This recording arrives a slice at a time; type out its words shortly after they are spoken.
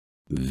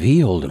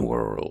The Olden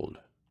World,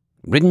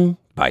 written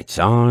by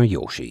Czar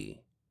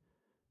Yoshi.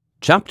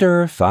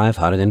 Chapter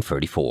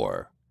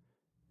 534.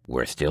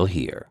 We're Still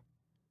Here.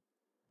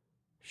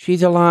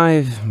 "She's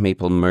alive,"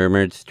 Maple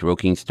murmured,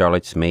 stroking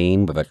Starlight's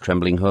mane with a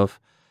trembling hoof.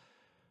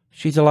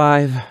 "She's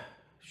alive.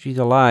 She's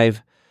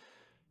alive.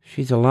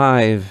 She's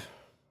alive."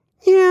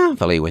 "Yeah,"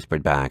 Valet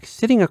whispered back,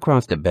 sitting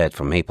across the bed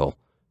from Maple.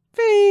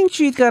 "Think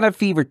she's got a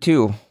fever,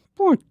 too.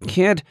 Poor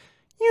kid.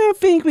 You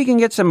think we can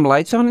get some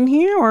lights on in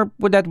here, or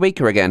would that wake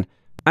her again?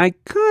 I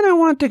kinda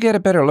want to get a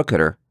better look at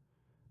her."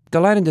 "The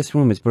light in this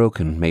room is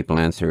broken," Maple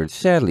answered,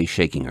 sadly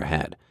shaking her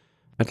head.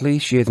 "At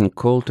least she isn't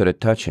cold to the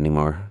touch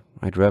anymore.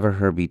 I'd rather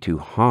her be too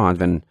hot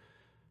than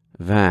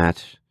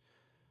that."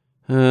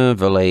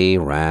 Valet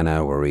ran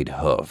a worried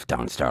hoof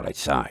down Starlight's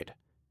side.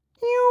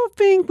 "You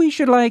think we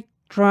should,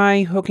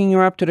 try hooking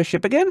her up to the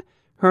ship again?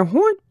 Her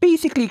horn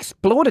basically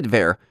exploded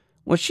there.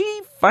 Was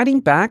she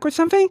fighting back or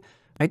something?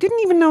 I didn't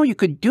even know you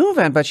could do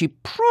that, but she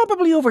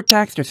probably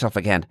overtaxed herself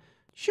again.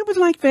 She was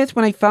like this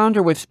when I found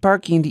her with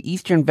Sparky in the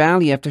Eastern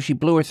Valley after she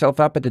blew herself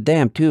up at the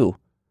dam, too."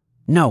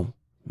 "No,"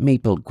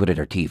 Maple gritted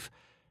her teeth.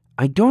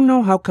 "I don't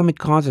know how come it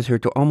causes her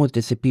to almost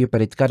disappear,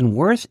 but it's gotten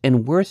worse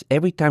and worse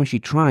every time she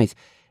tries.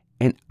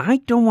 And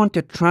I don't want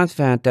to trust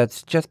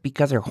that's just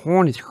because her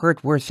horn is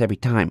hurt worse every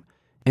time.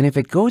 And if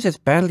it goes as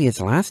badly as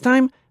last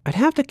time, I'd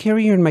have to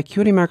carry her in my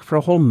cutie mark for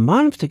a whole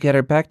month to get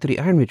her back to the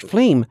Iron Ridge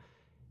Flame.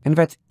 And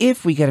that's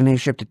if we get an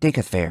airship to take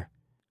us there."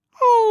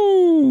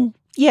 "Oh,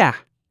 yeah.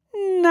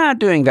 Not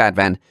doing that,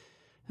 then."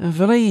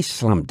 Valet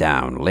slumped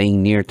down,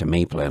 laying near to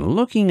Maple and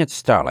looking at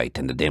Starlight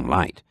in the dim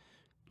light.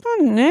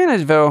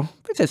 "Bananas, though.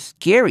 This is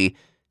scary.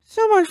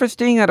 So much for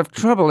staying out of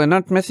trouble and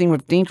not messing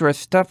with dangerous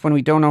stuff when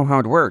we don't know how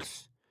it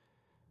works."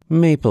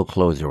 Maple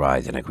closed her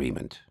eyes in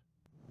agreement.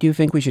 "Do you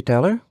think we should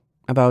tell her?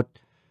 About...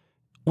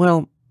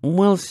 Well,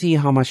 we'll see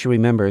how much she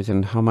remembers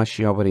and how much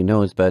she already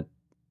knows, but...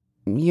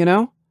 you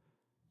know?"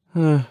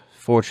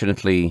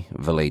 Fortunately,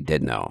 Valet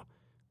did know.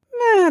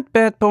 "Not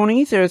bad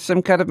ponies are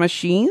some kind of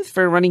machines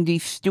for running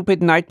these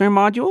stupid nightmare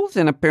modules,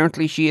 and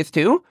apparently she is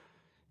too.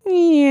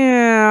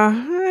 Yeah,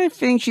 I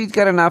think she's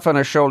got enough on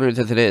her shoulders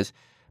as it is.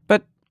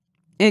 But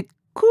it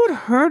could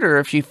hurt her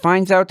if she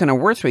finds out in a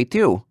worse way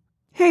too.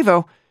 Hey,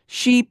 though,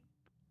 she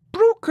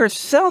broke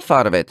herself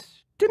out of it.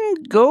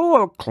 Didn't go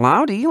all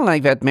cloudy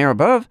like that mare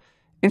above,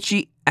 and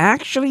she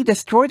actually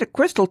destroyed a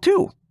crystal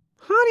too.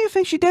 How do you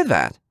think she did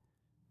that?"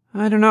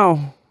 "I don't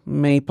know."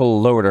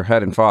 Maple lowered her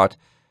head and thought.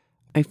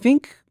 "I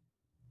think...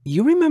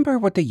 You remember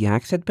what the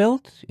Yaks had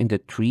built in the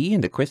tree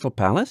in the Crystal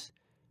Palace?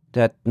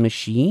 That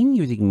machine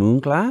using moon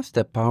glass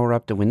to power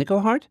up the Wendigo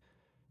heart?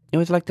 It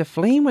was like the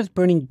flame was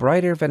burning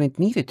brighter than it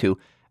needed to,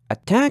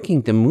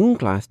 attacking the moon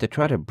glass to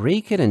try to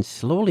break it and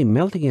slowly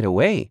melting it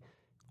away.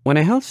 When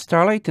I held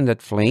Starlight in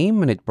that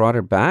flame and it brought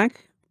her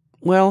back,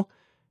 well,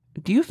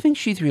 do you think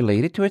she's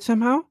related to it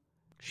somehow?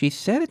 She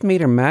said it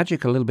made her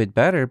magic a little bit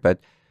better, but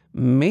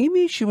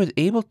maybe she was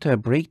able to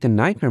break the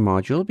nightmare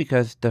module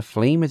because the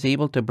flame is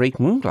able to break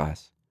moon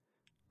glass."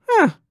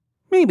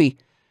 Maybe."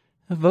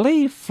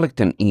 Valet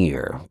flicked an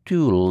ear,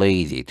 too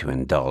lazy to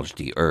indulge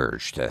the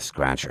urge to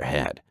scratch her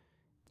head.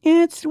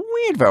 "It's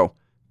weird, though.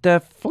 The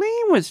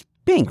flame was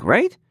pink,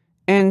 right?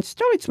 And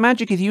Starlight's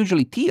magic is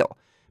usually teal.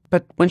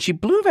 But when she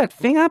blew that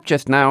thing up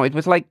just now, it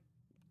was like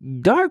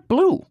dark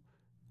blue.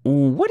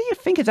 What do you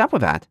think is up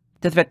with that?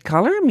 Does that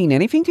color mean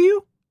anything to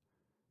you?"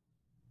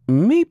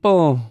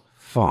 Maple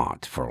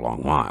thought for a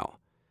long while.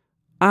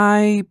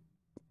 "I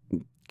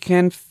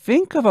can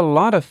think of a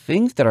lot of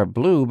things that are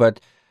blue,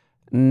 but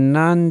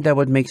none that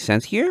would make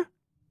sense here?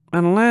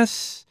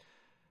 Unless..."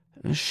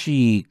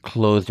 She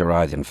closed her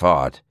eyes and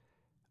thought.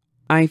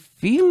 "I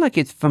feel like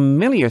it's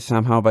familiar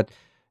somehow, but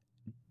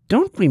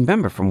don't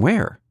remember from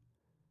where."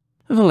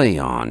 Valet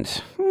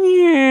yawned.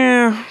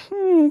 "Yeah,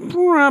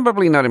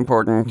 probably not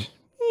important.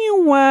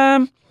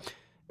 You,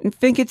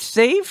 think it's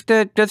safe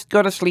to just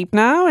go to sleep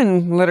now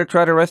and let her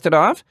try to rest it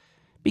off?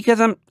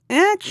 Because I'm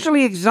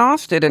actually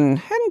exhausted and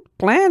hadn't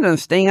planned on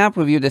staying up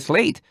with you this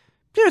late.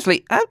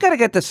 Seriously, I've got to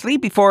get to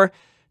sleep before..."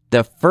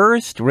 The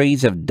first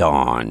rays of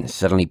dawn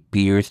suddenly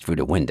pierced through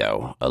the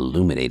window,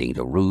 illuminating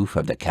the roof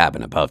of the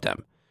cabin above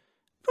them.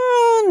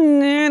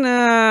 "Bananas,"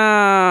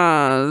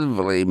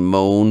 Valet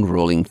moaned,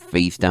 rolling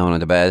face down on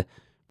the bed.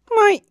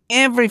 "My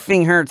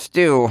everything hurts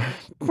too.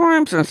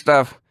 Cramps and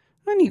stuff.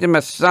 I need a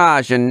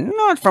massage, and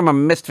not from a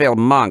mist-veiled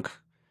monk."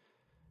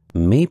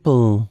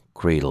 Maple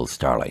cradled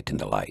Starlight in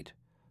the light.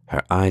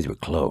 Her eyes were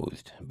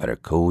closed, but her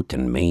coat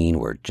and mane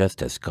were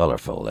just as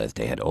colorful as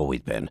they had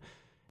always been,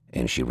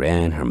 and she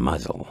ran her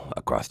muzzle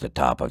across the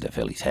top of the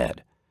filly's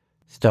head.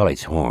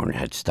 Starlight's horn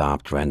had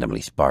stopped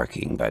randomly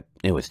sparking, but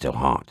it was still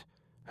hot.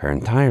 Her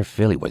entire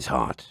filly was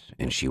hot,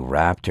 and she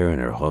wrapped her in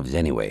her hooves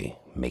anyway,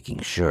 making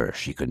sure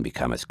she couldn't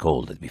become as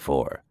cold as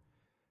before.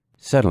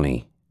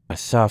 Suddenly, a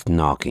soft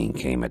knocking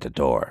came at the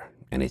door,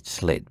 and it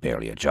slid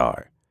barely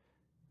ajar.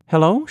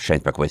 "Hello,"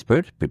 Shinespark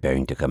whispered,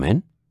 preparing to come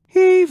in.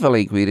 "Hey,"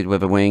 Valet greeted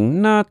with a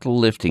wing, not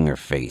lifting her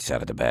face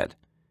out of the bed.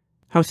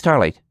 "How's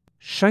Starlight?"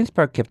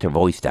 Shinespark kept her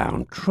voice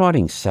down,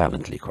 trotting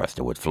silently across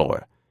the wood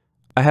floor.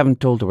 I haven't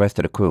told the rest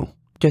of the crew.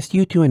 Just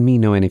you two and me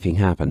know anything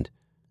happened."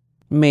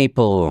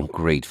 Maple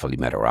gratefully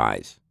met her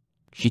eyes.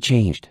 "She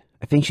changed.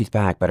 I think she's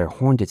back, but her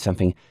horn did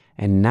something,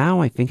 and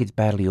now I think it's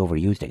badly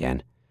overused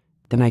again.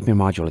 The nightmare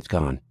module is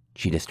gone.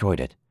 She destroyed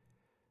it."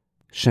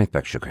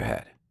 Schneidberg shook her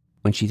head.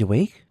 "When she's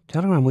awake,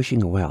 tell her I'm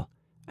wishing her well.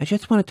 I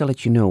just wanted to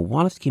let you know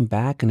Wallace came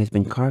back and has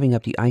been carving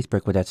up the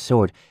iceberg with that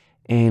sword,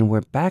 and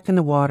we're back in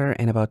the water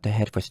and about to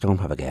head for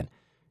Stormhub again.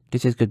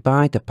 This is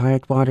goodbye to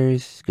Pirate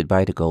Waters,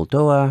 goodbye to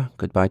Goldoa,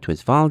 goodbye to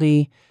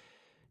Isvaldi.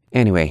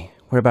 Anyway,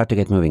 we're about to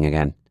get moving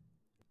again."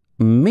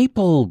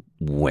 Maple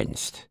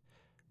winced.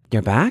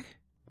 "They're back?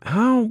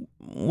 How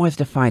was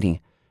the fighting?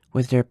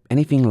 Was there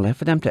anything left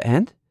for them to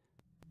end?"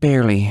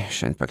 "Barely,"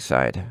 Schneidberg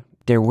sighed.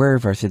 "There were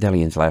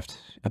Versidelians left,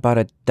 about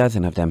a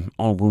dozen of them,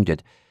 all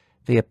wounded.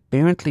 They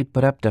apparently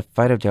put up the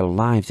fight of their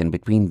lives, and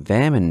between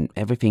them and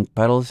everything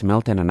Puddles,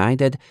 Melton, and I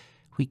did,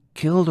 we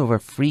killed over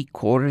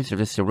 3/4 of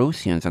the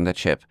Cerosians on that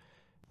ship.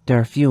 There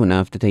are few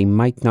enough that they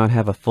might not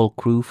have a full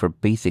crew for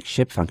basic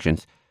ship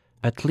functions.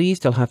 At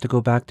least they'll have to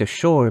go back to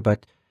shore,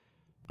 but..."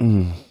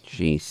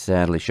 She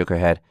sadly shook her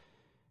head.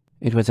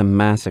 "It was a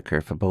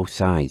massacre for both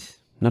sides.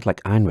 Not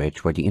like Einrich,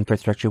 where the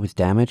infrastructure was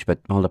damaged, but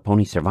all the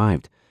ponies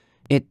survived.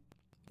 It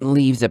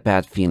leaves a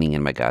bad feeling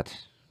in my gut.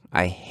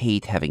 I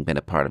hate having been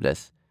a part of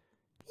this."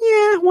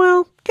 "Yeah,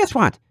 well, guess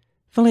what?"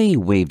 Valet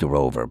waved her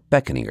over,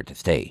 beckoning her to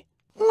stay.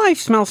 "Life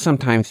smells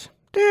sometimes.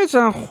 There's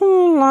a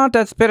whole lot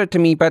that's bitter to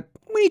me, but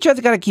we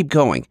just gotta keep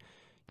going.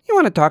 You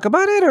want to talk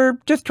about it, or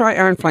just try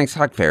Ironflank's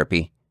hug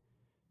therapy?"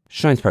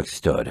 Schneidberg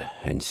stood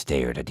and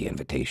stared at the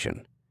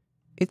invitation.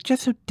 "It's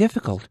just so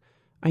difficult.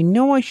 I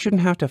know I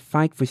shouldn't have to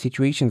fight for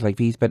situations like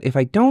these, but if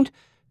I don't,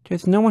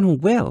 there's no one who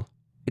will.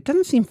 It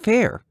doesn't seem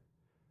fair."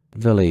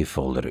 Valet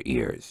folded her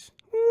ears.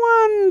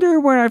 "Wonder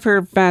where I've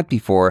heard that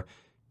before.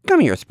 Come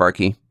here,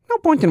 Sparky. No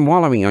point in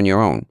wallowing on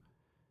your own."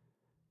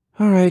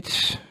 "All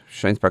right,"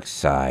 Schneidberg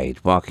sighed,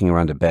 walking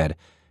around the bed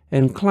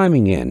and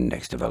climbing in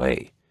next to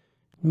Valet.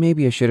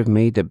 "Maybe I should have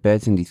made the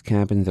beds in these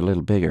cabins a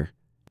little bigger."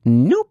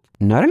 "Nope,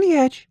 not on the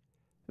edge."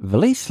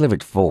 Valet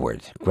slithered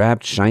forward,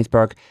 grabbed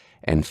Schneidberg,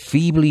 and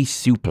feebly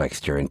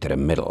suplexed her into the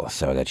middle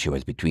so that she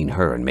was between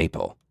her and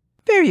Maple.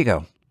 "There you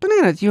go.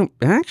 Bananas, you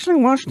actually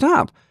washed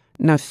up.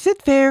 Now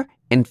sit there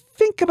and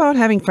think about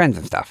having friends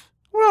and stuff.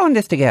 We're all in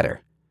this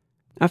together."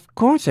 "Of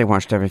course I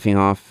washed everything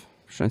off."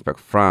 Schneidberg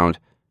frowned.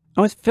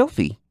 "I was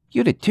filthy.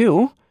 You did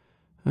too."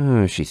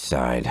 She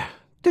sighed.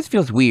 "This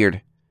feels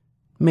weird."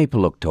 Maple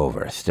looked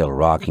over, still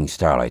rocking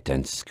Starlight,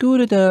 and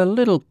scooted a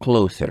little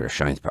closer to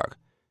Schneidberg.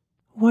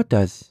 "What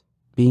does?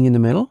 Being in the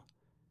middle?"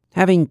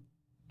 "Having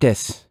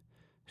this."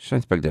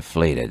 Schneidberg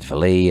deflated,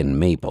 Valet and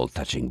Maple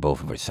touching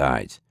both of her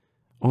sides.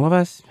 "All of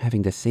us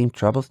having the same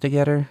troubles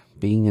together,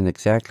 being in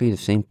exactly the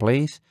same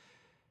place?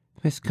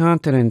 This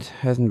continent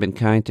hasn't been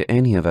kind to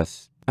any of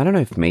us. I don't know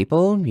if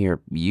Maple,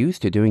 you're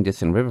used to doing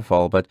this in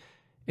Riverfall, but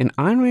in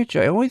Einrich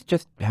I always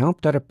just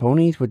helped other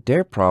ponies with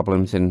their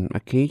problems and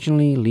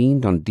occasionally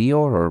leaned on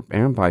Dior or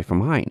Ehrenby for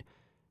mine.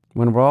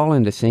 When we're all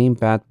in the same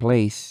bad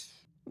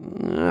place,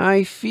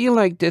 I feel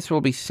like this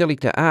will be silly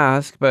to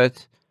ask,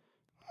 but..."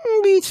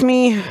 "Beats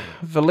me."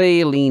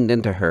 Valet leaned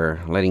into her,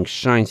 letting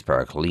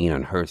Schneidberg lean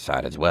on her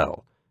side as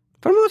well.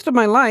 "For most of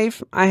my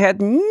life, I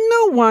had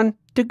no one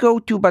to go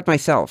to but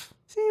myself.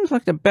 Seems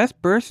like the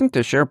best person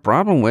to share a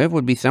problem with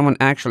would be someone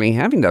actually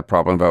having that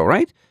problem, though,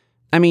 right?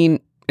 I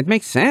mean, it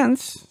makes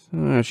sense."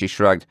 She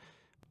shrugged.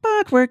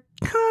 "But we're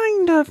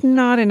kind of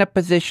not in a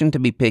position to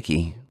be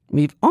picky.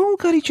 We've all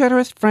got each other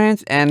as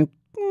friends, and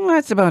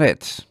that's about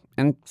it.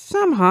 And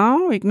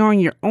somehow, ignoring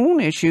your own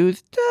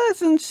issues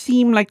doesn't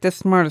seem like the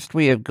smartest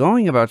way of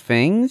going about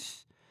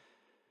things."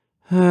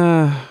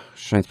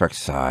 Schneidberg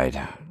sighed.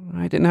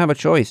 "I didn't have a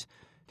choice.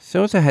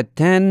 Sosa had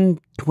 10,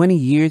 20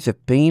 years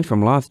of pain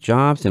from lost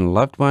jobs and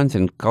loved ones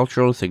and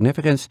cultural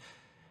significance.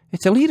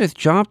 It's a leader's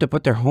job to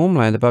put their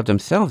homeland above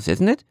themselves,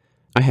 isn't it?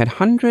 I had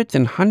hundreds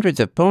and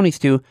hundreds of ponies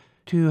to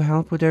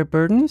help with their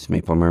burdens,"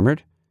 Maple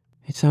murmured.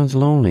 "It sounds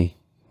lonely.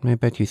 I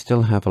bet you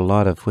still have a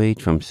lot of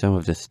weight from some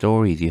of the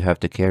stories you have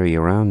to carry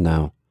around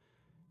now."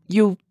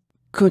 "You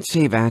could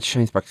say that,"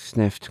 Schneidberg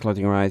sniffed,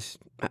 closing her eyes.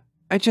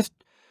 I just...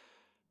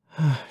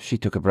 She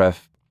took a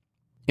breath.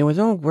 "It was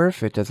all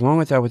worth it as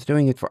long as I was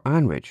doing it for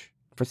Einrich,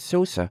 for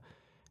Sosa,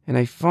 and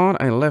I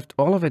thought I left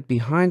all of it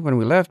behind when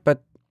we left,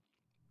 but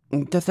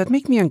does that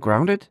make me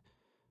ungrounded?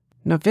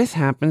 Now this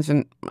happens,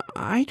 and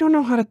I don't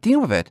know how to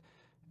deal with it.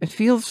 It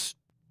feels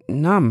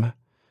numb,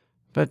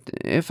 but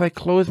if I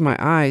close my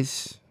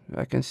eyes,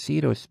 I can see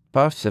those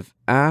puffs of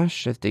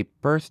ash as they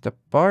burst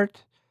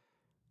apart."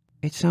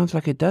 "It sounds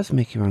like it does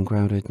make you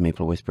ungrounded,"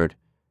 Maple whispered.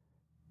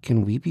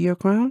 "Can we be your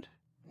ground?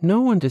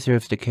 No one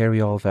deserves to carry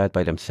all that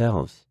by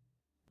themselves."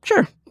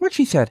 "Sure, what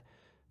she said."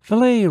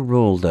 Valet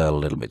rolled a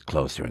little bit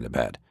closer in the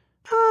bed.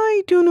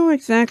 "I don't know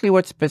exactly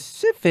what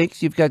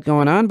specifics you've got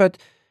going on, but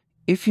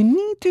if you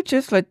need to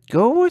just let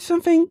go or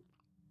something,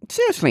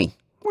 seriously,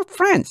 we're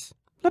friends.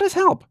 Let us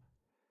help."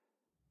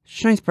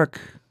 Schneidberg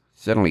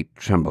suddenly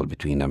trembled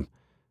between them.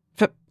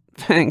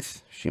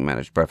 Thanks," she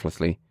managed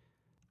breathlessly.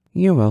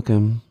 "You're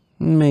welcome.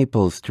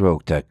 Maple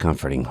stroked a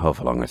comforting hoof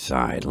along her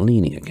side,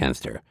 leaning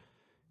against her.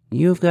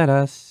 You've got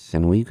us,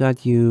 and we've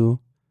got you.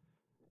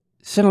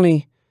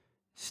 Suddenly,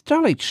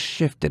 Starlight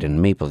shifted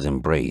in Maple's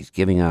embrace,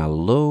 giving a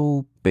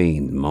low,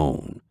 pained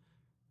moan.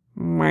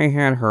 My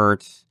head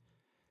hurts.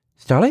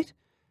 Starlight?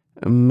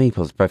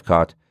 Maple's breath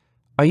caught.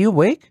 Are you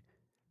awake?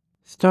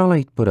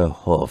 Starlight put a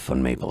hoof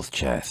on Maple's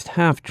chest,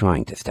 half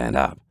trying to stand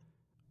up.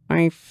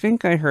 I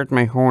think I hurt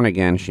my horn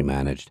again, she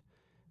managed.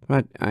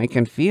 But I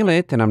can feel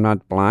it, and I'm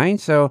not blind,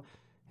 so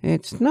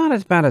it's not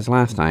as bad as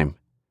last time.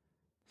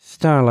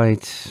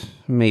 Starlight,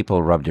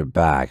 Maple rubbed her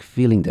back,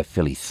 feeling the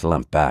filly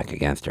slump back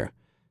against her.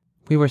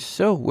 We were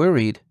so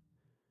worried.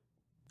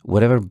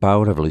 Whatever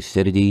bout of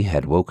lucidity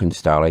had woken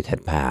Starlight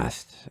had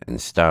passed, and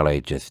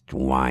Starlight just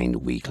whined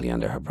weakly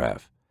under her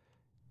breath.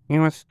 It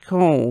was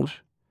cold.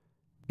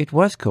 It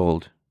was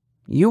cold.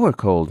 You were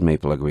cold,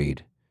 Maple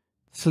agreed.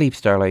 Sleep,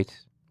 Starlight.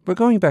 We're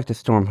going back to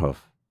Stormhoof.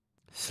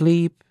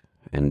 Sleep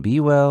and be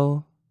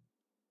well.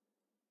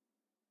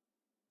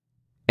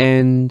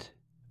 End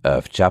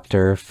of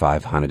chapter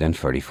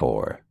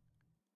 534.